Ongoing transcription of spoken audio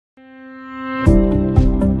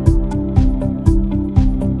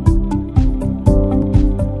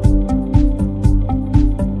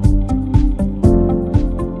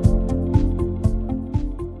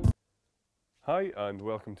and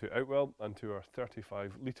welcome to Outwell and to our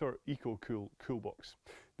 35 litre Ecocool Coolbox.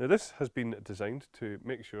 Now this has been designed to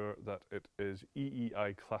make sure that it is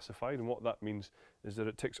EEI classified, and what that means is that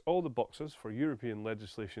it ticks all the boxes for European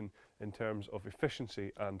legislation in terms of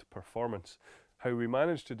efficiency and performance. How we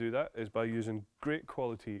manage to do that is by using great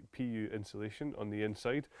quality PU insulation on the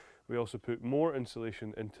inside. We also put more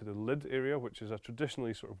insulation into the lid area, which is a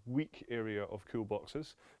traditionally sort of weak area of cool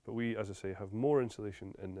boxes, but we, as I say, have more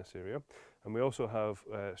insulation in this area. And we also have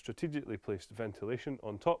strategically placed ventilation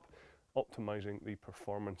on top, optimizing the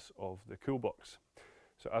performance of the cool box.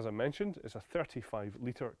 So as I mentioned, it's a 35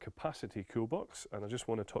 litre capacity cool box, and I just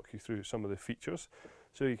want to talk you through some of the features.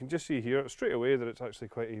 So you can just see here straight away that it's actually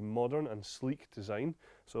quite a modern and sleek design.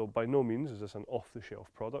 So by no means is this an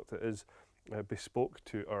off-the-shelf product. It is bespoke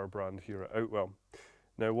to our brand here at Outwell.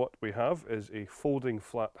 Now what we have is a folding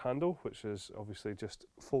flat handle, which is obviously just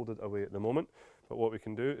folded away at the moment, but what we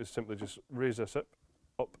can do is simply just raise this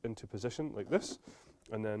up into position like this,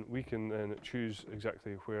 and then we can then choose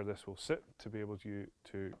exactly where this will sit to be able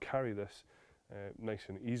to carry this nice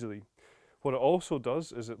and easily. What it also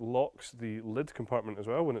does is it locks the lid compartment as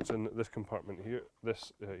well. When it's in this compartment here,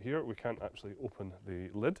 here we can't actually open the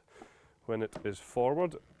lid. When it is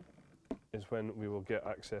forward is when we will get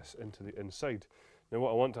access into the inside. Now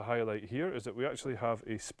what I want to highlight here is that we actually have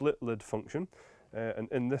a split lid function, and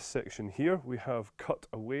in this section here we have cut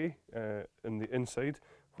away in the inside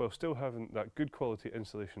while still having that good quality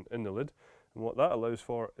insulation in the lid, and what that allows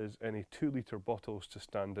for is any 2 litre bottles to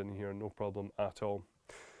stand in here, no problem at all.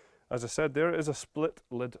 As I said, there is a split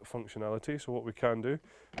lid functionality, so what we can do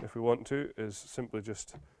if we want to is simply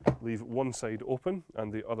just leave one side open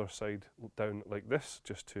and the other side down like this,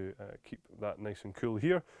 just to keep that nice and cool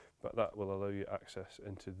here, but that will allow you access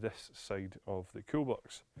into this side of the cool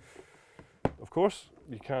box. Of course,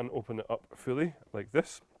 you can open it up fully like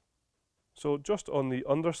this. So just on the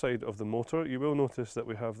underside of the motor, you will notice that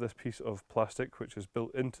we have this piece of plastic which is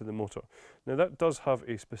built into the motor. Now that does have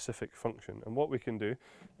a specific function, and what we can do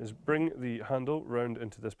is bring the handle round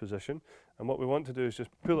into this position, and what we want to do is just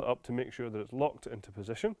pull it up to make sure that it's locked into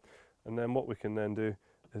position, and then what we can then do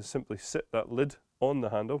is simply sit that lid on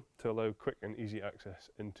the handle to allow quick and easy access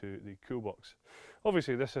into the cool box.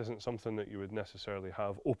 Obviously this isn't something that you would necessarily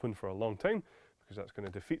have open for a long time, because that's going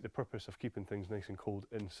to defeat the purpose of keeping things nice and cold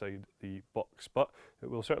inside the box, but it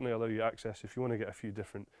will certainly allow you access if you want to get a few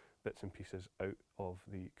different bits and pieces out of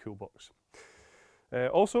the cool box.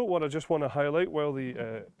 Also, what I just want to highlight while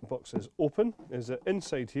the box is open is that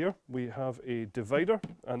inside here we have a divider,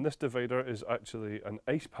 and this divider is actually an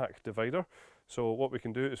ice pack divider. So what we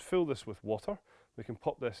can do is fill this with water, we can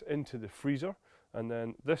pop this into the freezer, and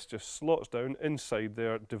then this just slots down inside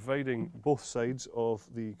there, dividing both sides of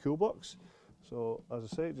the cool box. So as I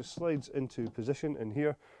say, it just slides into position in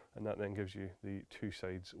here, and that then gives you the two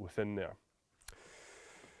sides within there.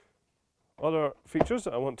 Other features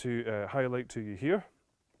that I want to highlight to you here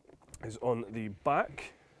is on the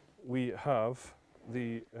back we have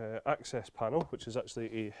the access panel, which is actually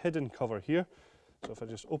a hidden cover here. So if I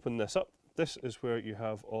just open this up, this is where you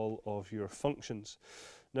have all of your functions.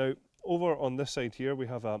 Now over on this side here we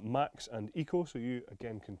have a max and eco, so you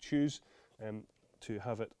again can choose to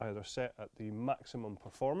have it either set at the maximum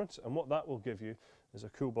performance, and what that will give you is a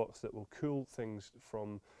cool box that will cool things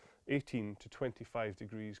from 18 to 25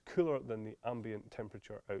 degrees cooler than the ambient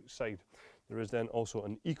temperature outside. There is then also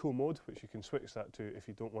an eco mode which you can switch that to if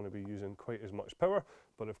you don't want to be using quite as much power,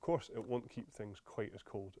 but of course it won't keep things quite as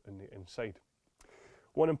cold in the inside.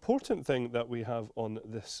 One important thing that we have on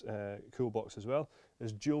this cool box as well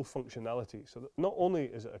is dual functionality. So that not only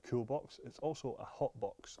is it a cool box, it's also a hot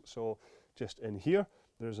box. So just in here,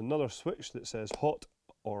 there's another switch that says hot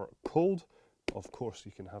or cold. Of course,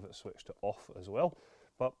 you can have it switched to off as well.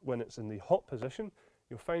 But when it's in the hot position,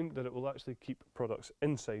 you'll find that it will actually keep products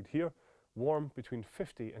inside here warm between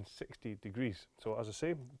 50 and 60 degrees. So as I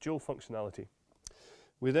say, dual functionality.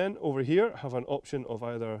 We then over here have an option of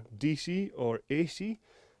either DC or AC.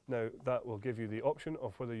 Now that will give you the option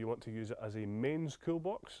of whether you want to use it as a mains cool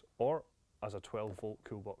box or as a 12-volt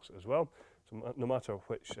cool box as well. So no matter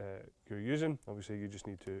which you're using, obviously you just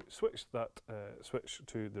need to switch that switch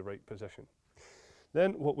to the right position.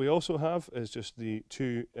 Then what we also have is just the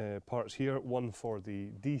two parts here, one for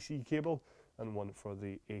the DC cable and one for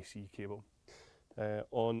the AC cable.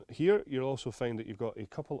 On here you'll also find that you've got a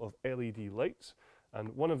couple of LED lights,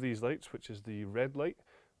 and one of these lights, which is the red light,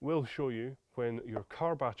 will show you when your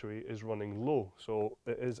car battery is running low. So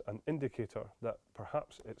it is an indicator that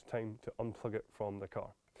perhaps it's time to unplug it from the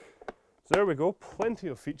car. So there we go, plenty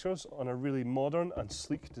of features on a really modern and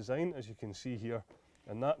sleek design, as you can see here,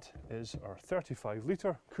 and that is our 35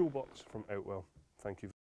 litre cool box from Outwell. Thank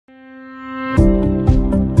you.